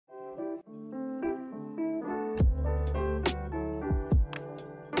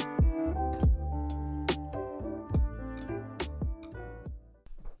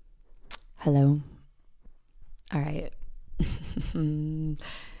Hello. All right.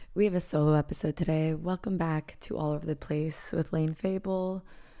 We have a solo episode today. Welcome back to All Over the Place with Lane Fable.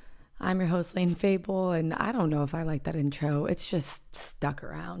 I'm your host, Lane Fable, and I don't know if I like that intro. It's just stuck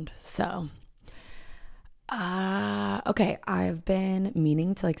around. Okay. I've been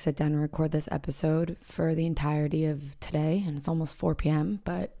meaning to sit down and record this episode for the entirety of today, and it's almost 4 p.m.,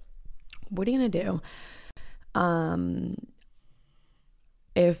 but what are you going to do?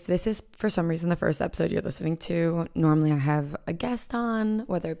 If this is for some reason the first episode you're listening to, normally I have a guest on,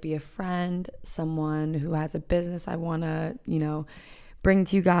 whether it be a friend, someone who has a business I want to, bring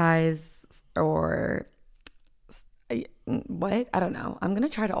to you guys, or what? I don't know. I'm going to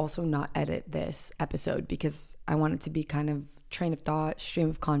try to also not edit this episode because I want it to be kind of train of thought, stream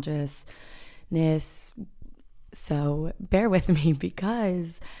of consciousness. So bear with me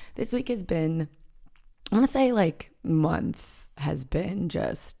because this week has been, I want to say month has been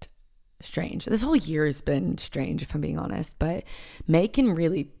just strange. This whole year has been strange, if I'm being honest, but May can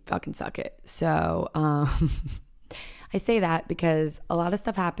really fucking suck it. So I say that because a lot of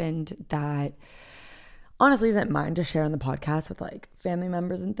stuff happened that honestly isn't mine to share on the podcast with family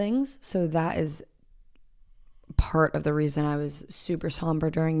members and things. So that is part of the reason I was super somber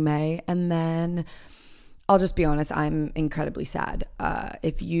during May. And then I'll just be honest, I'm incredibly sad.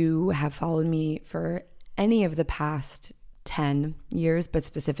 If you have followed me for any of the past 10 years, but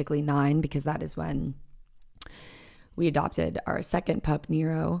specifically 9, because that is when we adopted our second pup,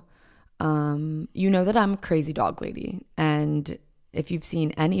 Nero. You know that I'm a crazy dog lady. And if you've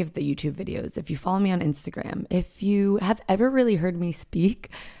seen any of the YouTube videos, if you follow me on Instagram, if you have ever really heard me speak,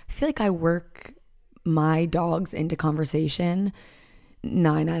 I feel like I work my dogs into conversation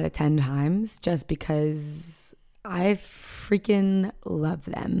 9 out of 10 times just because I freaking love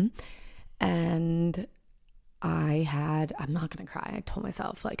them. And I'm not going to cry. I told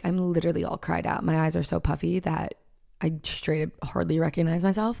myself, I'm literally all cried out. My eyes are so puffy that I straight up hardly recognize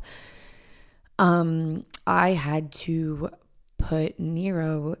myself. I had to put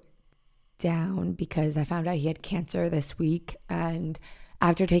Nero down because I found out he had cancer this week. And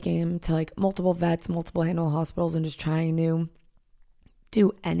after taking him to multiple vets, multiple animal hospitals, and just trying to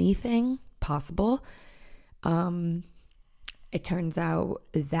do anything possible, it turns out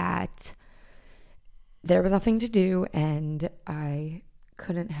that there was nothing to do, and I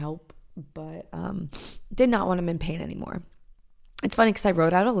couldn't help but did not want him in pain anymore. It's funny because I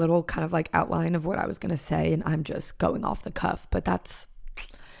wrote out a little kind of outline of what I was going to say, and I'm just going off the cuff, but that's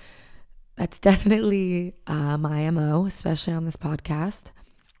definitely my MO, especially on this podcast,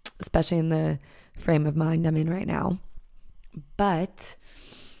 especially in the frame of mind I'm in right now. But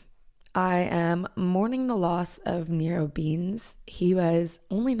I am mourning the loss of Nero Beans. He was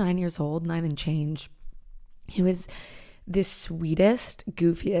only 9 years old, 9 and change. He was the sweetest,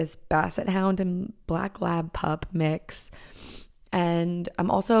 goofiest basset hound and black lab pup mix. And I'm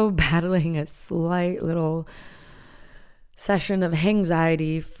also battling a slight little session of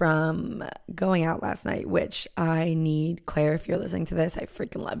anxiety from going out last night, which I need, Claire, if you're listening to this, I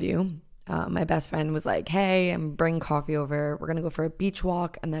freaking love you. My best friend was like, hey, I'm bringing coffee over. We're going to go for a beach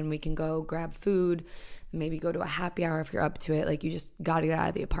walk, and then we can go grab food, maybe go to a happy hour if you're up to it. You just got to get out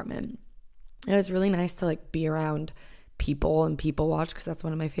of the apartment. It was really nice to be around people and people watch because that's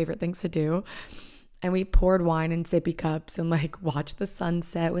one of my favorite things to do. And we poured wine in sippy cups and watched the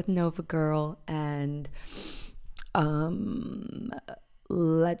sunset with Nova Girl. And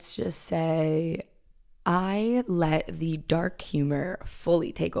let's just say I let the dark humor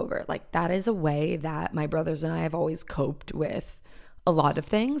fully take over. That is a way that my brothers and I have always coped with a lot of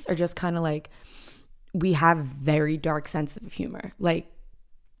things, or just kind of we have very dark sense of humor.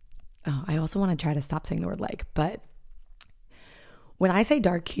 I also want to try to stop saying the word but when I say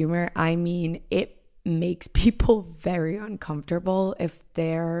dark humor, I mean it makes people very uncomfortable if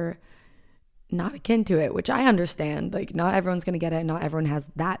they're not akin to it, which I understand. Not everyone's going to get it. Not everyone has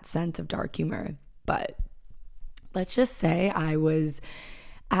that sense of dark humor. But let's just say I was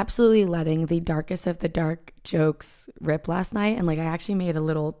absolutely letting the darkest of the dark jokes rip last night. And I actually made a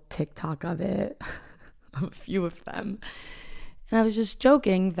little TikTok of it, of a few of them. And I was just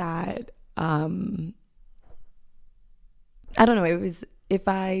joking that, I don't know, it was, if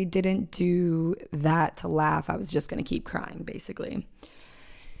I didn't do that to laugh, I was just going to keep crying, basically.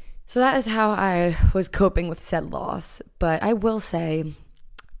 So that is how I was coping with said loss. But I will say,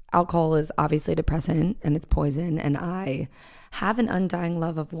 alcohol is obviously a depressant and it's poison, and I have an undying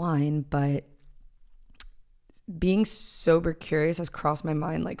love of wine, but being sober curious has crossed my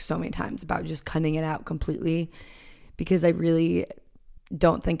mind so many times about just cutting it out completely, because I really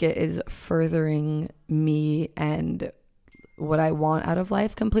don't think it is furthering me and what I want out of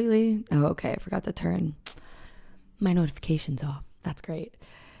life completely. Oh, okay. I forgot to turn my notifications off. That's great.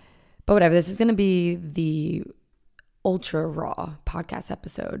 But whatever. This is going to be the ultra raw podcast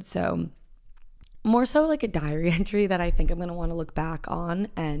episode. So more so like a diary entry that I think I'm going to want to look back on.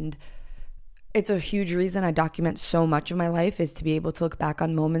 And it's a huge reason I document so much of my life, is to be able to look back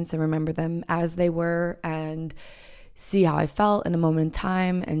on moments and remember them as they were and see how I felt in a moment in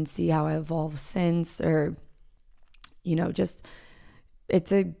time and see how I evolved since, or, just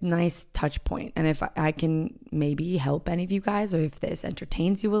it's a nice touch point. And if I can maybe help any of you guys, or if this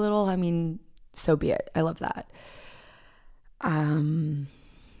entertains you a little, I mean, so be it. I love that. There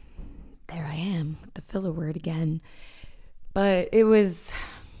I am with the filler word again. But it's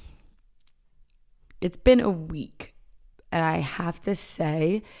been a week, and I have to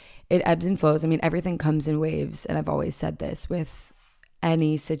say it ebbs and flows. I mean, everything comes in waves, and I've always said this with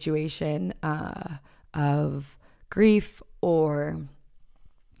any situation of grief, or,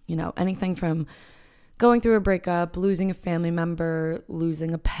 anything from going through a breakup, losing a family member,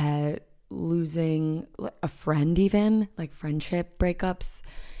 losing a pet, losing a friend, even like friendship breakups.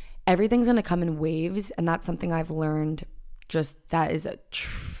 Everything's going to come in waves, and that's something I've learned. Just that is a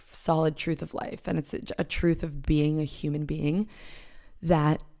solid truth of life, and it's a truth of being a human being,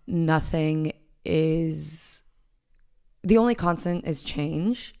 that nothing is, the only constant is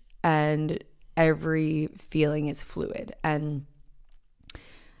change, and every feeling is fluid, and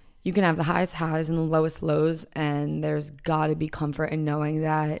you can have the highest highs and the lowest lows, and there's got to be comfort in knowing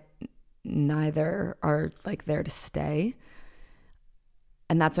that neither are like there to stay.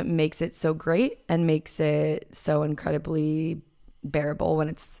 And that's what makes it so great and makes it so incredibly bearable when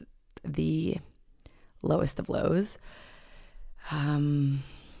it's the lowest of lows.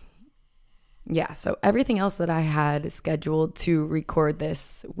 Yeah, so everything else that I had scheduled to record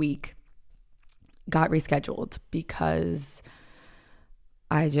this week got rescheduled because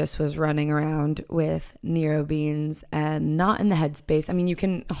I just was running around with Nero beans and not in the headspace. I mean, you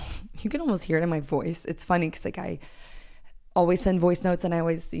can almost hear it in my voice. It's funny because like I always send voice notes, and I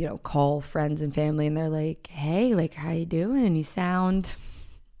always, call friends and family, and they're like, hey, like, how you doing? You sound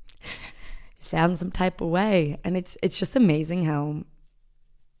some type of way. And it's just amazing how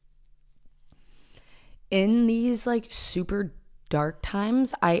in these like super dark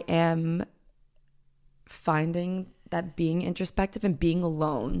times, I am finding that being introspective and being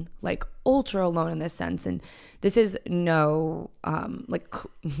alone, like ultra alone in this sense. And this is once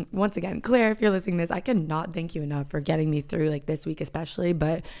again, Claire, if you're listening to this, I cannot thank you enough for getting me through like this week, especially,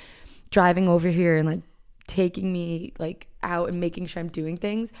 but driving over here and like taking me like out and making sure I'm doing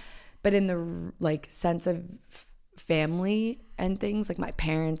things. But in the like sense of family and things, like my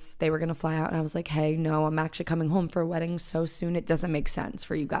parents, they were going to fly out, and I was like, hey, no, I'm actually coming home for a wedding so soon. It doesn't make sense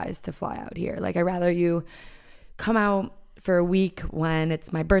for you guys to fly out here. Like, I'd rather you come out for a week when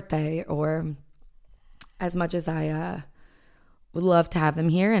it's my birthday, or as much as I would love to have them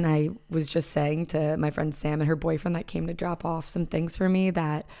here. And I was just saying to my friend Sam and her boyfriend that came to drop off some things for me,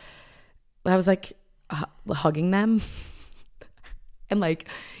 that I was like hugging them and like,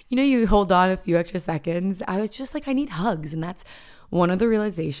 you hold on a few extra seconds. I was just like, I need hugs. And that's one of the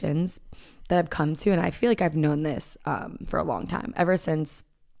realizations that I've come to. And I feel like I've known this for a long time, ever since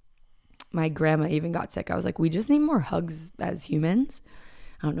my grandma even got sick. I was like, we just need more hugs as humans.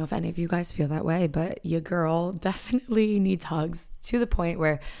 I don't know if any of you guys feel that way, but your girl definitely needs hugs, to the point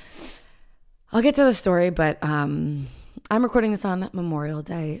where I'll get to the story, but I'm recording this on Memorial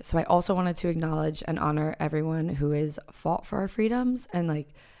Day. So I also wanted to acknowledge and honor everyone who has fought for our freedoms. And like,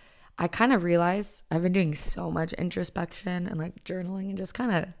 I kind of realized I've been doing so much introspection and like journaling and just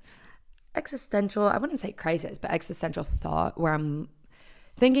kind of existential, I wouldn't say crisis, but existential thought, where I'm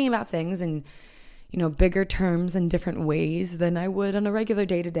thinking about things in, bigger terms and different ways than I would on a regular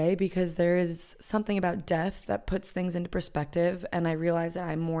day-to-day, because there is something about death that puts things into perspective. And I realize that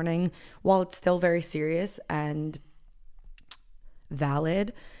I'm mourning, while it's still very serious and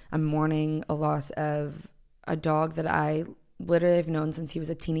valid, I'm mourning a loss of a dog that I literally have known since he was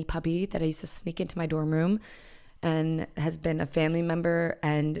a teeny puppy, that I used to sneak into my dorm room, and has been a family member,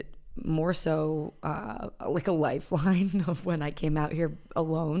 and more so like a lifeline of when I came out here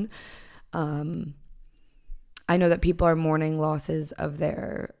alone. I know that people are mourning losses of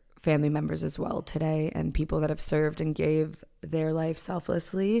their family members as well today, and people that have served and gave their life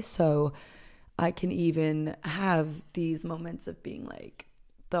selflessly. So I can even have these moments of being like,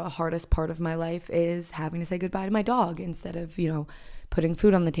 the hardest part of my life is having to say goodbye to my dog, instead of, putting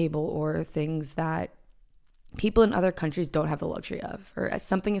food on the table, or things that people in other countries don't have the luxury of, or as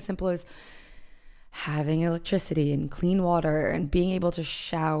something as simple as having electricity and clean water and being able to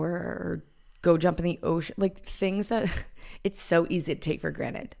shower, or go jump in the ocean, like things that it's so easy to take for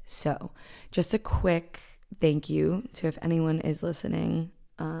granted. So just a quick thank you to if anyone is listening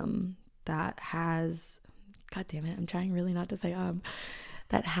that has, God damn it, I'm trying really not to say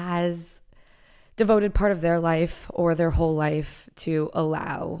that has devoted part of their life or their whole life to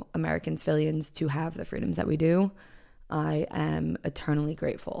allow American civilians to have the freedoms that we do. I am eternally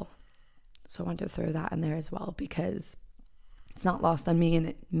grateful. So I want to throw that in there as well, because it's not lost on me, and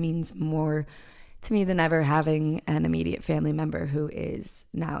it means more to me than ever having an immediate family member who is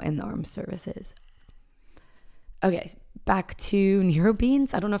now in the armed services. Okay, back to Nero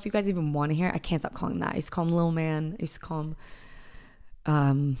Beans. I don't know if you guys even want to hear it. I can't stop calling him that. I used to call him Lil Man. I used to call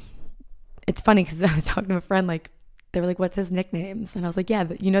him... It's funny because I was talking to a friend, like, they were like, what's his nicknames? And I was like, yeah,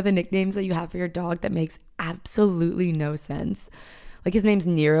 you know the nicknames that you have for your dog that makes absolutely no sense? Like, his name's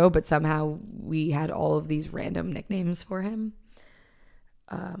Nero, but somehow we had all of these random nicknames for him.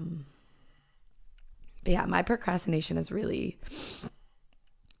 But yeah, my procrastination is really...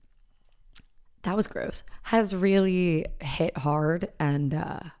 That was gross. Has really hit hard, and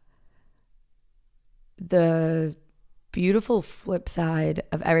the beautiful flip side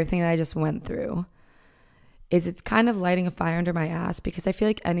of everything that I just went through is it's kind of lighting a fire under my ass, because I feel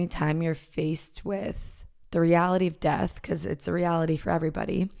like anytime you're faced with the reality of death, because it's a reality for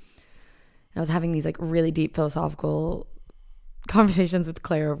everybody, and I was having these like really deep philosophical conversations with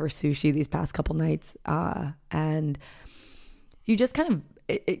Claire over sushi these past couple nights, and you just kind of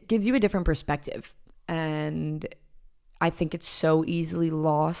it gives you a different perspective. And I think it's so easily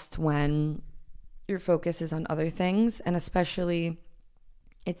lost when your focus is on other things. And especially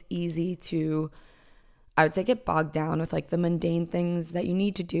it's easy to, I would say, get bogged down with like the mundane things that you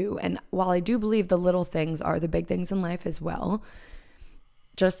need to do. And while I do believe the little things are the big things in life as well,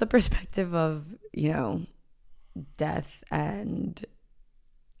 just the perspective of, you know, death and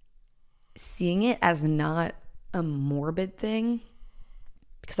seeing it as not a morbid thing,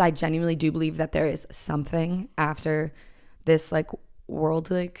 because I genuinely do believe that there is something after this like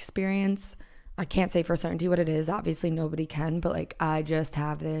worldly experience. I can't say for certainty what it is. Obviously nobody can, but like I just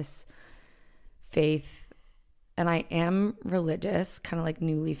have this faith, and I am religious, kind of like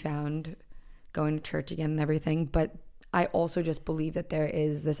newly found, going to church again and everything, but I also just believe that there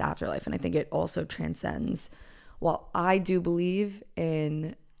is this afterlife, and I think it also transcends. While I do believe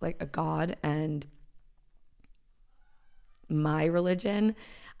in like a God and my religion,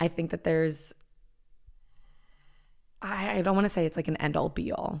 I think that there's, I don't want to say it's like an end all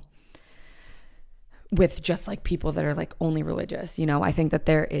be all with just like people that are like only religious, you know. I think that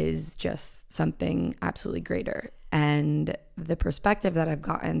there is just something absolutely greater. And the perspective that I've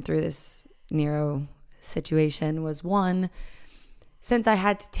gotten through this Nero situation was, one, since I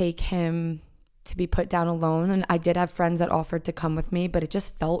had to take him to be put down alone, and I did have friends that offered to come with me, but it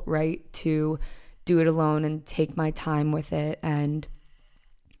just felt right to do it alone and take my time with it and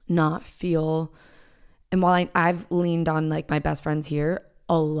not feel, and while I've leaned on like my best friends here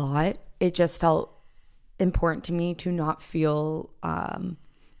a lot, it just felt important to me to not feel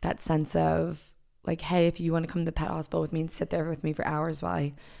that sense of like, hey, if you want to come to the pet hospital with me and sit there with me for hours while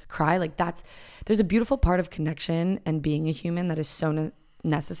I cry, like there's a beautiful part of connection and being a human that is so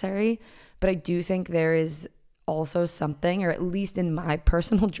necessary. But I do think there is also something, or at least in my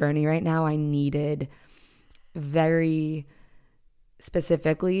personal journey right now, I needed very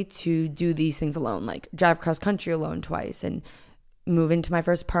specifically to do these things alone, like drive cross country alone twice and move into my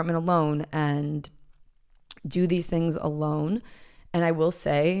first apartment alone and do these things alone. And I will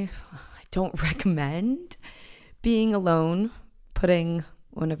say, I don't recommend being alone, putting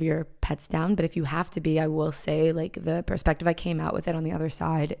one of your pets down, but if you have to be, I will say, like, the perspective I came out with it on the other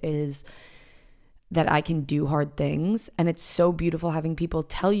side is that I can do hard things. And it's so beautiful having people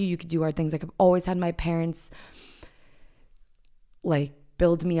tell you could do hard things. Like, I've always had my parents like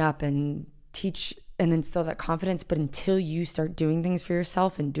build me up and teach and instill that confidence, but until you start doing things for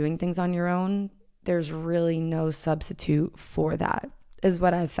yourself and doing things on your own, there's really no substitute for that, is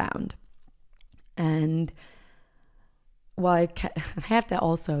what I've found. And while I have to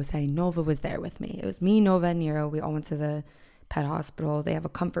also say, Nova was there with me. It was me, Nova, and Nero. We all went to the pet hospital. They have a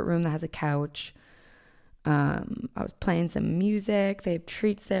comfort room that has a couch. I was playing some music. They have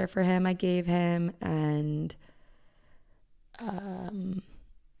treats there for him I gave him. And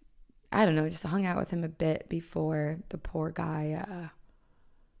I don't know, just hung out with him a bit before the poor guy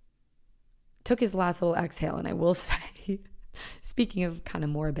took his last little exhale. And I will say, speaking of kind of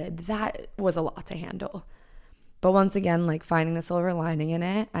morbid, that was a lot to handle. But once again, like, finding the silver lining in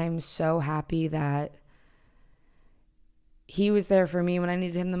it, I'm so happy that he was there for me when I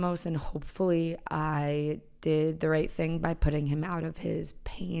needed him the most. And hopefully I did the right thing by putting him out of his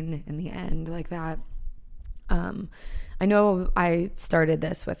pain in the end like that. I know I started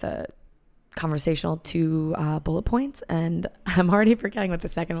this with a conversational 2 bullet points, and I'm already forgetting what the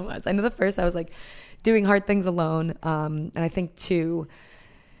second one was. I know the first I was like doing hard things alone, and I think 2,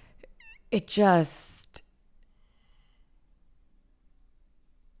 it just,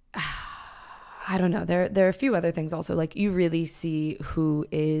 I don't know. There are a few other things also. Like, you really see who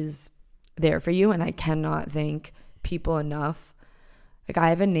is there for you, and I cannot thank people enough. Like, I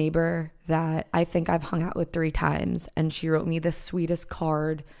have a neighbor that I think I've hung out with 3 times, and she wrote me the sweetest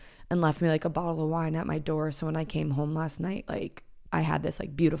card and left me like a bottle of wine at my door. So when I came home last night, like, I had this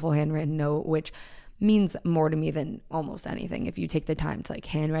like beautiful handwritten note, which means more to me than almost anything. If you take the time to like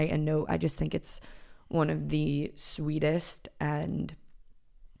handwrite a note, I just think it's one of the sweetest, and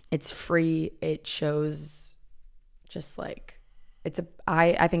it's free. It shows just like,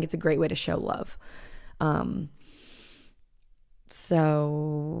 I think it's a great way to show love.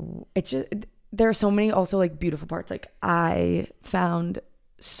 So it's just, there are so many also like beautiful parts. Like, I found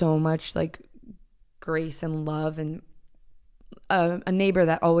so much like grace and love, and a neighbor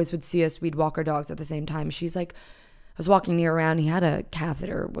that always would see us, we'd walk our dogs at the same time. She's like, I was walking Nero around, he had a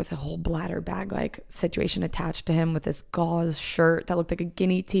catheter with a whole bladder bag like situation attached to him with this gauze shirt that looked like a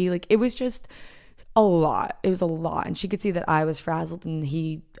guinea tea. Like, it was just a lot. It was a lot. And she could see that I was frazzled, and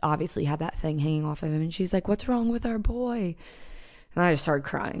he obviously had that thing hanging off of him. And she's like, what's wrong with our boy? And I just started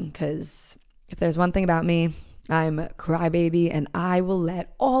crying, because if there's one thing about me, I'm a crybaby, and I will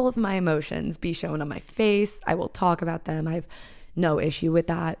let all of my emotions be shown on my face. I will talk about them. I have no issue with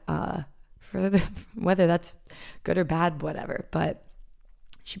that, whether that's good or bad, whatever. But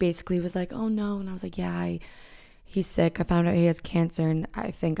she basically was like, oh no. And I was like, yeah, he's sick. I found out he has cancer, and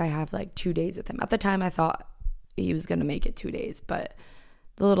I think I have like 2 days with him. At the time, I thought he was going to make it 2 days, but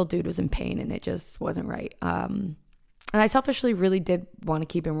the little dude was in pain, and it just wasn't right. And I selfishly really did want to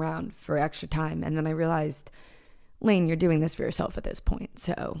keep him around for extra time. And then I realized, Lane, you're doing this for yourself at this point.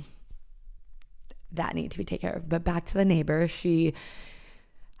 So that needed to be taken care of. But back to the neighbor, she,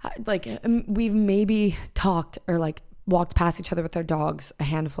 like, we've maybe talked or like walked past each other with our dogs a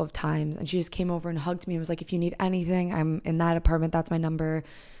handful of times. And she just came over and hugged me and was like, if you need anything, I'm in that apartment. That's my number.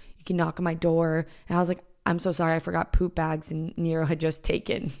 You can knock on my door. And I was like, I'm so sorry. I forgot poop bags. And Nero had just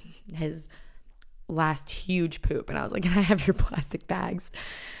taken his last huge poop, and I was like, can I have your plastic bags?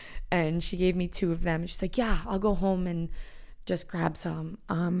 And she gave me 2 of them. She's like, yeah, I'll go home and just grab some.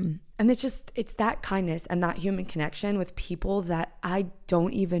 And it's that kindness and that human connection with people that I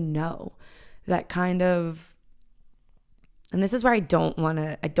don't even know, that kind of, and this is where I don't want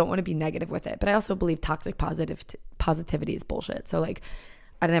to be negative with it, but I also believe toxic positivity is bullshit. So like,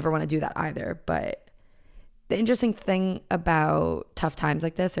 I never want to do that either. But the interesting thing about tough times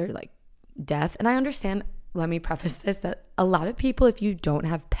like this, or like death, and I understand, let me preface this, that a lot of people, if you don't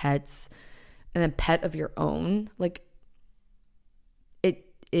have pets and a pet of your own, like, it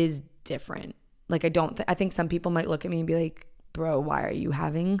is different. Like, I think some people might look at me and be like, bro, why are you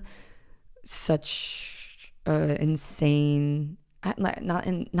having such insane, not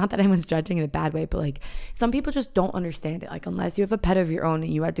that anyone's judging in a bad way, but like, some people just don't understand it. Like, unless you have a pet of your own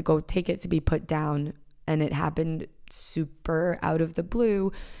and you had to go take it to be put down, and it happened super out of the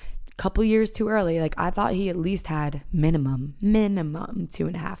blue, couple years too early. Like, I thought he at least had minimum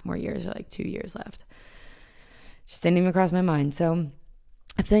 2.5 more years, or like 2 years left. Just didn't even cross my mind. So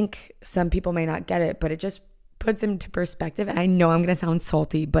I think some people may not get it, but it just puts him to perspective. And I know I'm going to sound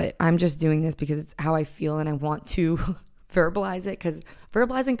salty, but I'm just doing this because it's how I feel, and I want to verbalize it, because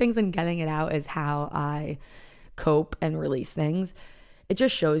verbalizing things and getting it out is how I cope and release things. It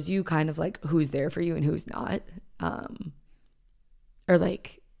just shows you kind of like who's there for you and who's not. Or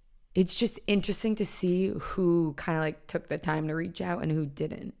like, it's just interesting to see who kind of like took the time to reach out and who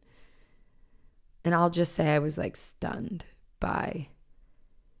didn't. And I'll just say I was like stunned by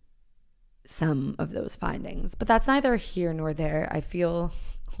some of those findings. But that's neither here nor there. I feel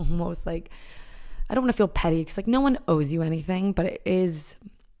almost like, I don't want to feel petty, because like, no one owes you anything, but it is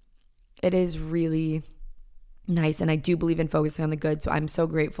really nice. And I do believe in focusing on the good. So I'm so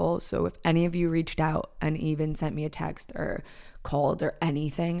grateful. So if any of you reached out and even sent me a text or called or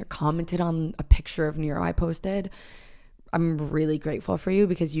anything, or commented on a picture of Nero I posted, I'm really grateful for you,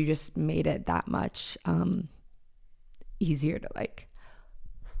 because you just made it that much easier to like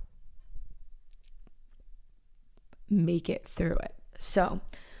make it through it. So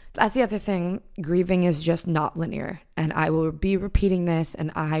that's the other thing. Grieving is just not linear, and I will be repeating this,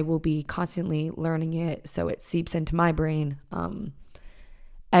 and I will be constantly learning it so it seeps into my brain.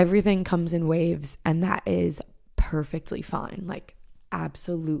 Everything comes in waves, and that is perfectly fine, like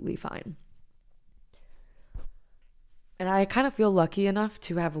absolutely fine. And I kind of feel lucky enough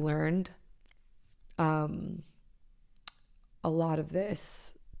to have learned a lot of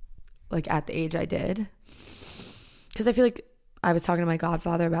this, like at the age I did. Because I feel like I was talking to my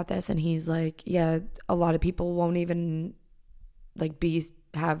godfather about this, and he's like, yeah, a lot of people won't even like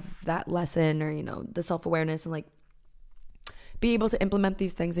have that lesson, or, you know, the self-awareness and like be able to implement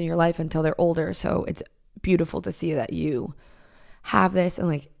these things in your life until they're older. So it's beautiful to see that you have this, and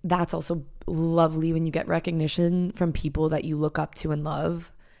like that's also lovely when you get recognition from people that you look up to and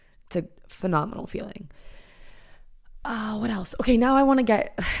love. It's a phenomenal feeling. What else? Okay, now I want to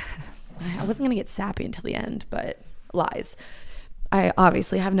get I wasn't gonna get sappy until the end, but lies. I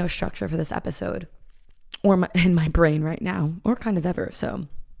obviously have no structure for this episode or in my brain right now, or kind of ever. So,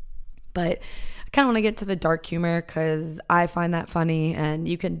 but I kind of want to get to the dark humor because I find that funny, and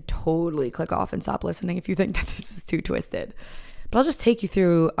you can totally click off and stop listening if you think that this is too twisted. But I'll just take you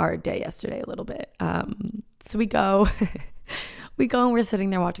through our day yesterday a little bit. So we go and we're sitting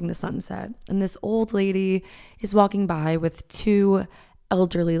there watching the sunset, and this old lady is walking by with two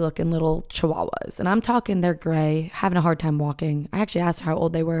elderly looking little chihuahuas, and I'm talking they're gray, having a hard time walking. I actually asked her how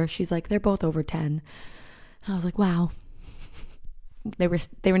old they were. She's like, they're both over 10. And I was like, wow. They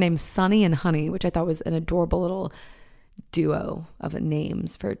were named Sunny and Honey, which I thought was an adorable little duo of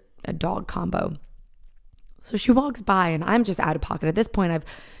names for a dog combo. So she walks by, and I'm just out of pocket. At this point, I've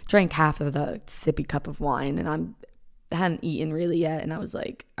drank half of the sippy cup of wine, and I hadn't eaten really yet. And I was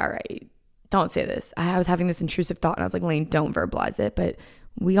like, all right, don't say this. I was having this intrusive thought, and I was like, Lane, don't verbalize it. But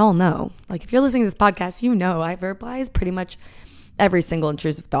we all know, like, if you're listening to this podcast, you know I verbalize pretty much every single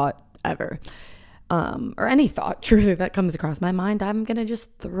intrusive thought ever. Or any thought, truly, that comes across my mind. I'm going to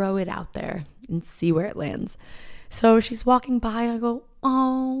just throw it out there and see where it lands. So she's walking by, and I go,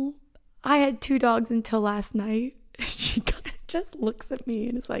 oh, I had 2 dogs until last night. She kind of just looks at me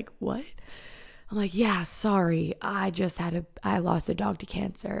and is like, what? I'm like, yeah, sorry. I lost a dog to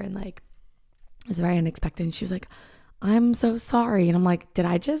cancer, and like, it was very unexpected. And she was like, I'm so sorry. And I'm like, did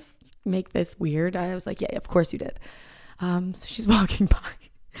I just make this weird? I was like, yeah, of course you did. So she's walking by.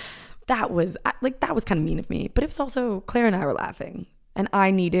 That was kind of mean of me, but it was also, Claire and I were laughing, and I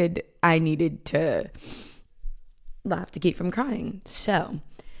needed to laugh to keep from crying. So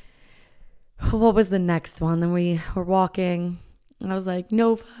what was the next one? Then we were walking, and I was like,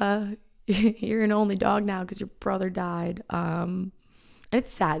 Nova, you're an only dog now because your brother died. And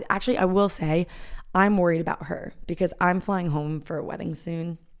it's sad. Actually, I will say I'm worried about her because I'm flying home for a wedding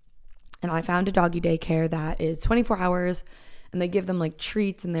soon, and I found a doggy daycare that is 24 hours, and they give them like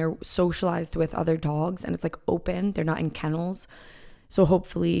treats, and they're socialized with other dogs, and it's like open. They're not in kennels. So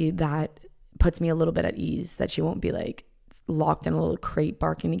hopefully that puts me a little bit at ease that she won't be like locked in a little crate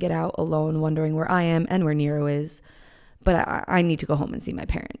barking to get out alone, wondering where I am and where Nero is. But I need to go home and see my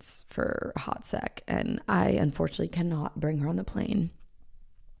parents for a hot sec, and I unfortunately cannot bring her on the plane.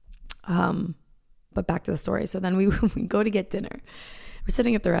 But back to the story. So then we go to get dinner. We're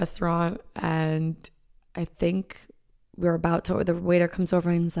sitting at the restaurant, and I think the waiter comes over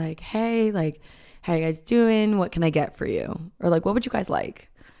and is like, hey, like, how you guys doing? What can I get for you? Or like, what would you guys like?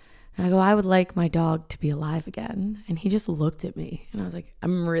 And I go, I would like my dog to be alive again. And he just looked at me, and I was like,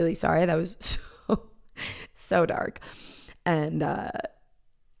 I'm really sorry. That was so dark. And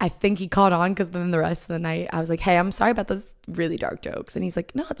I think he caught on, because then the rest of the night I was like, hey, I'm sorry about those really dark jokes. And he's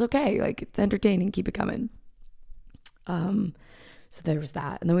like, no, it's okay. Like, it's entertaining. Keep it coming. So there was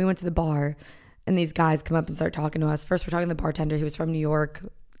that. And then we went to the bar, and these guys come up and start talking to us. First, we're talking to the bartender who was from New York,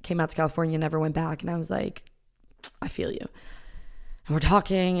 came out to California, never went back. And I was like, I feel you. And we're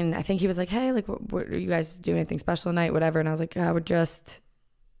talking, and I think he was like, hey, like, what are you guys doing? Anything special tonight? Whatever. And I was like, we're just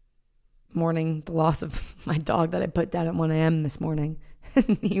mourning the loss of my dog that I put down at 1 a.m. this morning.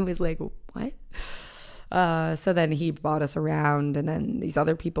 And he was like, what? So then he brought us around, and then these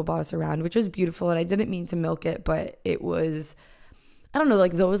other people brought us around, which was beautiful. And I didn't mean to milk it, but it was, I don't know,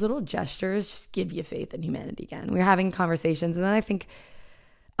 like those little gestures just give you faith in humanity again. We were having conversations, and then I think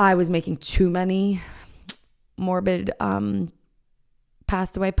I was making too many morbid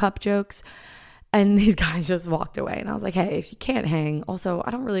passed away pup jokes, and these guys just walked away. And I was like, hey, if you can't hang, also,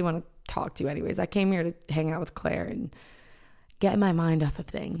 I don't really want to talk to you anyways. I came here to hang out with Claire and get my mind off of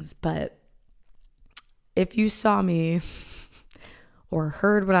things. But if you saw me or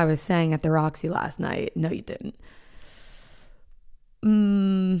heard what I was saying at the Roxy last night, no, you didn't.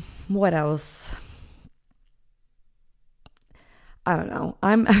 What else? I don't know.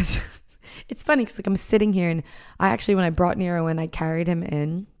 It's funny because like I'm sitting here, and when I brought Nero in, I carried him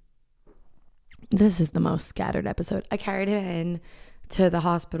in. This is the most scattered episode. I carried him in to the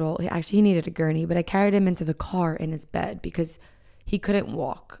hospital. He needed a gurney, but I carried him into the car in his bed because he couldn't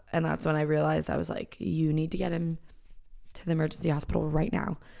walk. And that's when I realized, I was like, you need to get him to the emergency hospital right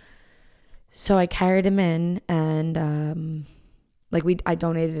now. So I carried him in, and I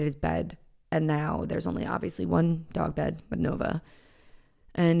donated his bed, and now there's only obviously one dog bed with Nova.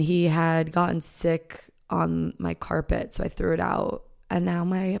 And he had gotten sick on my carpet, so I threw it out. And now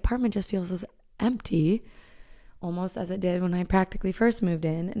my apartment just feels as empty, almost as it did when I practically first moved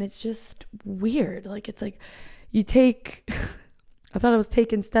in. And it's just weird. Like, it's like I thought I was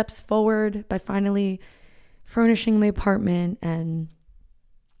taking steps forward by finally furnishing the apartment. And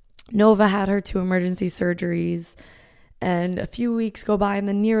Nova had her 2 emergency surgeries. And a few weeks go by, and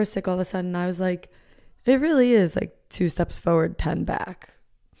then Nero sick all of a sudden. I was like, it really is like 2 steps forward, 10 back.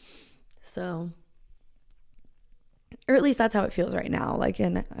 So, or at least that's how it feels right now. Like,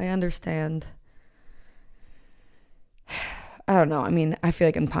 and I understand. I don't know. I mean, I feel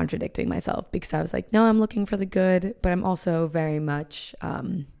like I'm contradicting myself because I was like, no, I'm looking for the good, but I'm also very much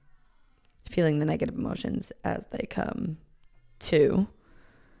feeling the negative emotions as they come too.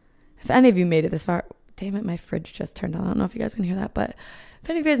 If any of you made it this far, damn it, my fridge just turned on. I don't know if you guys can hear that, but if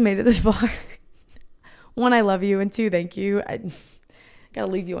any of you guys made it this far, 1, I love you, and 2, thank you. I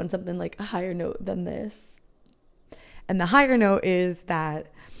gotta leave you on something like a higher note than this. And the higher note is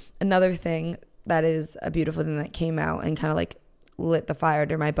that another thing that is a beautiful thing that came out and kind of like lit the fire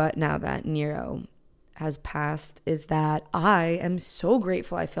under my butt now that Nero has passed is that I am so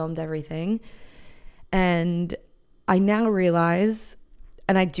grateful I filmed everything. And I now realize,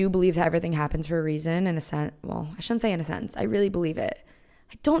 and I do believe that everything happens for a reason, in a sense. Well, I shouldn't say in a sense. I really believe it.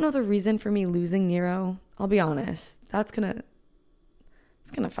 I don't know the reason for me losing Nero. I'll be honest. It's gonna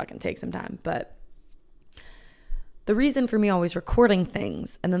fucking take some time. But the reason for me always recording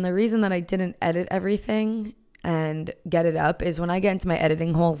things, and then the reason that I didn't edit everything and get it up, is when I get into my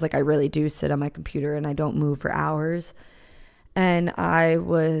editing holes, like I really do sit on my computer and I don't move for hours. And I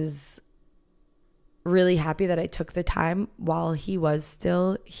was really happy that I took the time while he was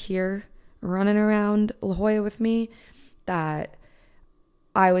still here running around La Jolla with me, that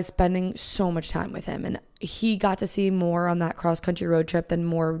I was spending so much time with him, and he got to see more on that cross-country road trip than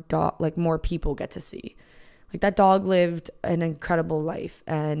more people get to see. Like, that dog lived an incredible life,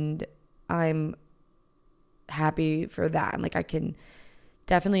 and I'm happy for that. And like, I can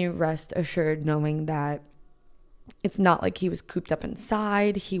definitely rest assured knowing that it's not like he was cooped up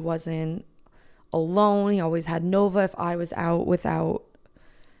inside. He wasn't alone. He always had Nova if I was out without,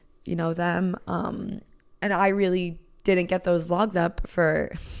 them. And I really didn't get those vlogs up for,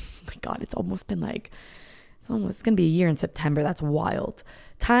 oh my God, it's gonna be a year in September. That's wild.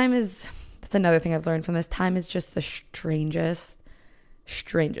 That's another thing I've learned from this. Time is just the strangest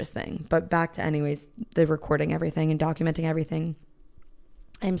thing. But back to, anyways, the recording everything and documenting everything.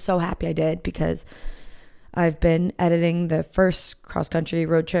 I'm so happy I did, because I've been editing the first cross-country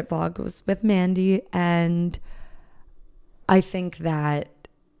road trip vlog was with Mandy, and I think that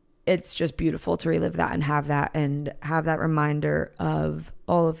it's just beautiful to relive that and have that reminder of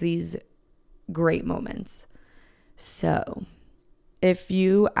all of these great moments. So if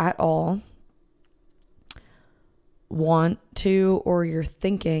you at all want to, or you're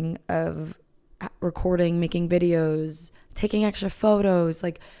thinking of recording, making videos, taking extra photos,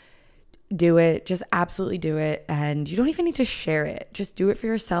 like, do it. Just absolutely do it. And you don't even need to share it. Just do it for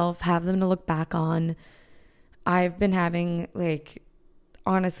yourself. Have them to look back on. I've been having, like,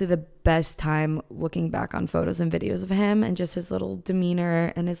 honestly the best time looking back on photos and videos of him, and just his little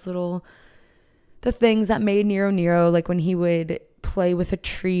demeanor and the things that made Nero, like when he would play with a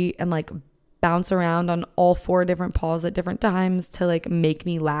treat and like bounce around on all 4 different paws at different times to like make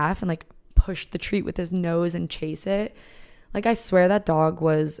me laugh, and like push the treat with his nose and chase it. Like, I swear that dog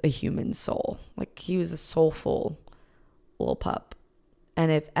was a human soul. Like, he was a soulful little pup. And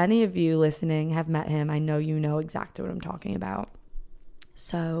if any of you listening have met him, I know you know exactly what I'm talking about.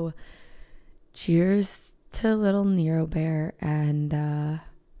 So, cheers to little Nero Bear. And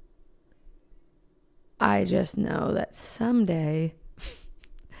I just know that someday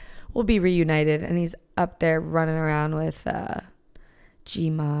we'll be reunited, and he's up there running around with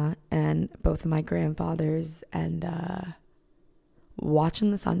Gma and both of my grandfathers, and watching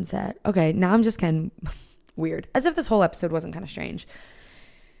the sunset. Okay, now I'm just kind of weird, as if this whole episode wasn't kind of strange.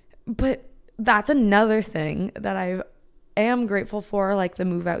 But that's another thing that I am grateful for, like the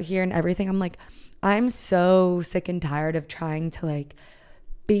move out here and everything. I'm like, I'm so sick and tired of trying to like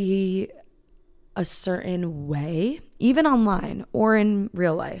be a certain way, even online or in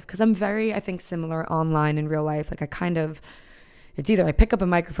real life, because I'm very, I think, similar online and real life. Like, it's either I pick up a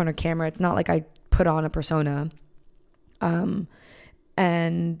microphone or camera. It's not like I put on a persona.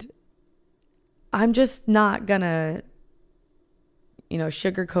 And I'm just not gonna,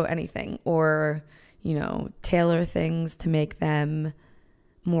 sugarcoat anything, or, tailor things to make them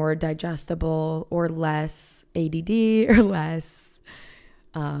more digestible or less ADD or less.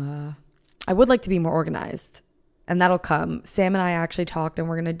 I would like to be more organized, and that'll come. Sam and I actually talked, and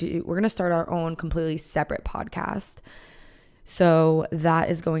we're going to start our own completely separate podcast. So that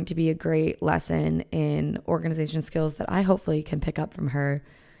is going to be a great lesson in organization skills that I hopefully can pick up from her.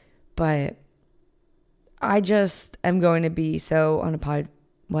 But I just am going to be so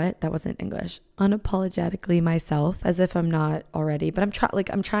that wasn't English. Unapologetically myself, as if I'm not already. But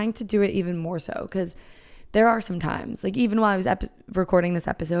I'm trying to do it even more so, because there are some times, like even while I was recording this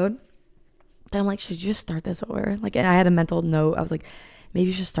episode, that I'm like, should you just start this over? Like, and I had a mental note. I was like, maybe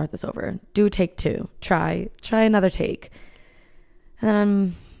you should start this over. Do a take 2. Try another take. And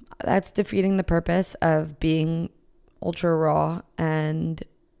then that's defeating the purpose of being ultra raw and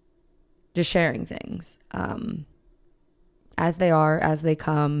just sharing things as they are, as they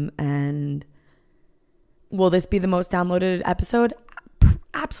come. And will this be the most downloaded episode?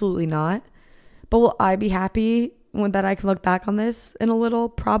 Absolutely not. But will I be happy that I can look back on this in a little?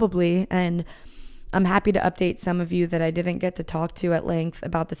 Probably. And I'm happy to update some of you that I didn't get to talk to at length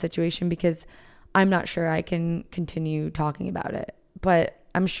about the situation, because I'm not sure I can continue talking about it. But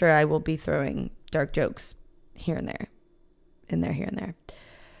I'm sure I will be throwing dark jokes here and there.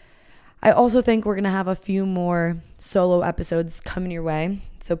 I also think we're going to have a few more solo episodes coming your way.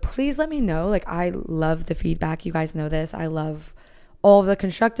 So please let me know. Like, I love the feedback. You guys know this. I love all of the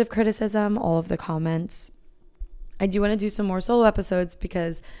constructive criticism, all of the comments. I do want to do some more solo episodes,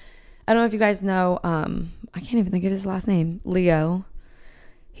 because I don't know if you guys know, I can't even think of his last name, Leo.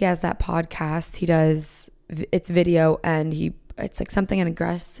 He has that podcast. It's video, and it's like something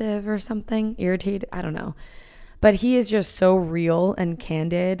aggressive or something, irritated. I don't know. But he is just so real and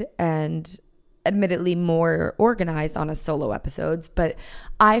candid, and admittedly more organized on his solo episodes. But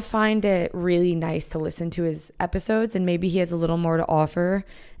I find it really nice to listen to his episodes, and maybe he has a little more to offer,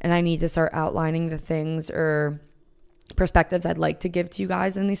 and I need to start outlining the things or perspectives I'd like to give to you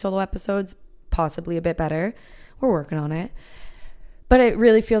guys in these solo episodes, possibly a bit better. We're working on it. But it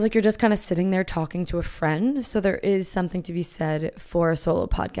really feels like you're just kind of sitting there talking to a friend. So there is something to be said for a solo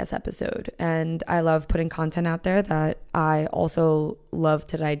podcast episode. And I love putting content out there that I also love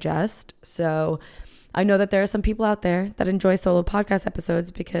to digest. So I know that there are some people out there that enjoy solo podcast episodes,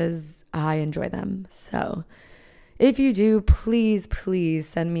 because I enjoy them. So if you do, please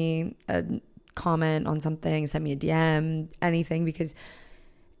send me a comment on something, send me a DM, anything, because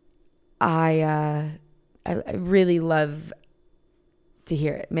I really love to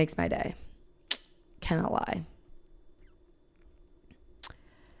hear it. Makes my day. Cannot lie.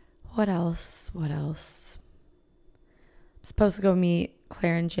 What else? I'm supposed to go meet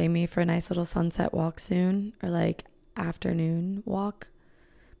Claire and Jamie for a nice little sunset walk soon, or like afternoon walk,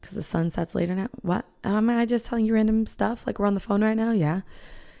 because the sun sets later now. What? Am I just telling you random stuff? Like, we're on the phone right now? Yeah.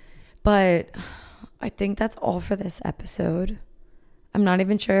 But I think that's all for this episode. I'm not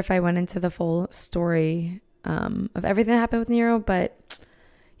even sure if I went into the full story of everything that happened with Nero, but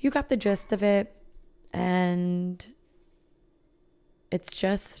you got the gist of it. And it's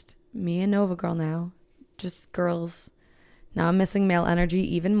just me and Nova Girl now. Just girls. Now I'm missing male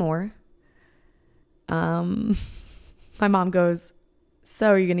energy even more. My mom goes,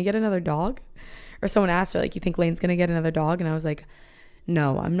 so are you going to get another dog? Or someone asked her, like, you think Lane's going to get another dog? And I was like,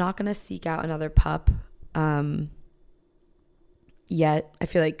 no, I'm not going to seek out another pup yet. I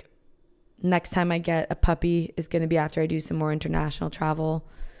feel like next time I get a puppy is going to be after I do some more international travel.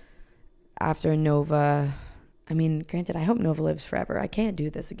 After Nova. I mean, granted, I hope Nova lives forever. I can't do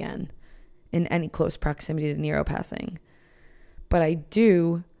this again in any close proximity to Nero passing. But I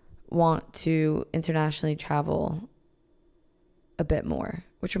do want to internationally travel a bit more,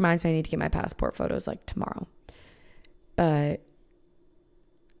 which reminds me I need to get my passport photos like tomorrow. But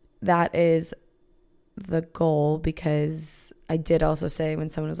that is the goal, because I did also say, when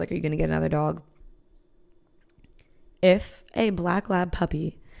someone was like, are you going to get another dog? If a black lab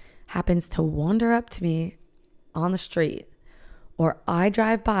puppy happens to wander up to me on the street, or I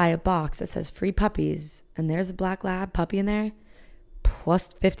drive by a box that says free puppies and there's a black lab puppy in there, plus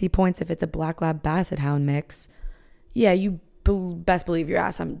 50 points if it's a black lab basset hound mix, yeah, you best believe your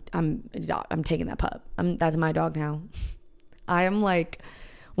ass I'm taking that pup. That's my dog now. I am like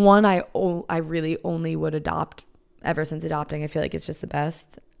one I really only would adopt. Ever since adopting, I feel like it's just the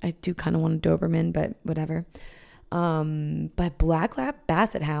best. I do kind of want a Doberman, but whatever. But black lab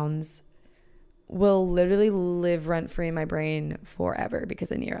basset hounds will literally live rent-free in my brain forever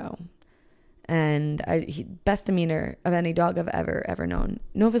because of Nero. And best demeanor of any dog I've ever known.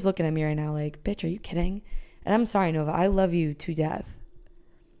 Nova's looking at me right now like, bitch, are you kidding? And I'm sorry, Nova. I love you to death.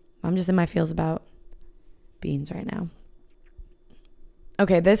 I'm just in my feels about beans right now.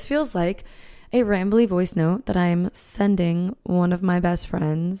 Okay, this feels like a rambly voice note that I'm sending one of my best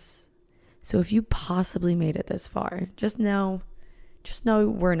friends. So if you possibly made it this far, just know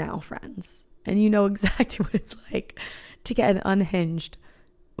we're now friends. And you know exactly what it's like to get an unhinged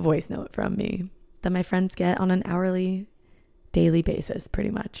voice note from me that my friends get on an hourly, daily basis,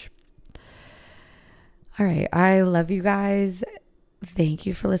 pretty much. All right, I love you guys. Thank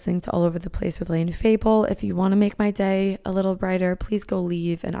you for listening to All Over the Place with Lane Fable. If you want to make my day a little brighter, please go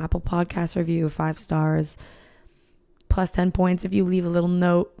leave an Apple Podcast review, 5 stars, plus 10 points if you leave a little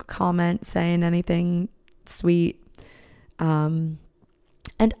note, comment, saying anything sweet. And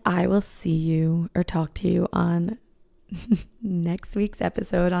I will see you or talk to you on next week's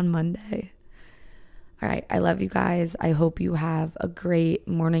episode on Monday. All right, I love you guys. I hope you have a great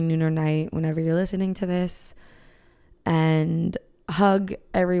morning, noon, or night whenever you're listening to this. And hug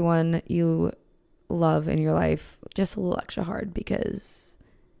everyone you love in your life just a little extra hard, because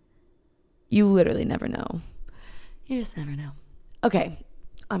you literally never know. You just never know. Okay,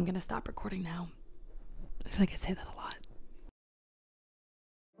 I'm going to stop recording now. I feel like I say that a lot.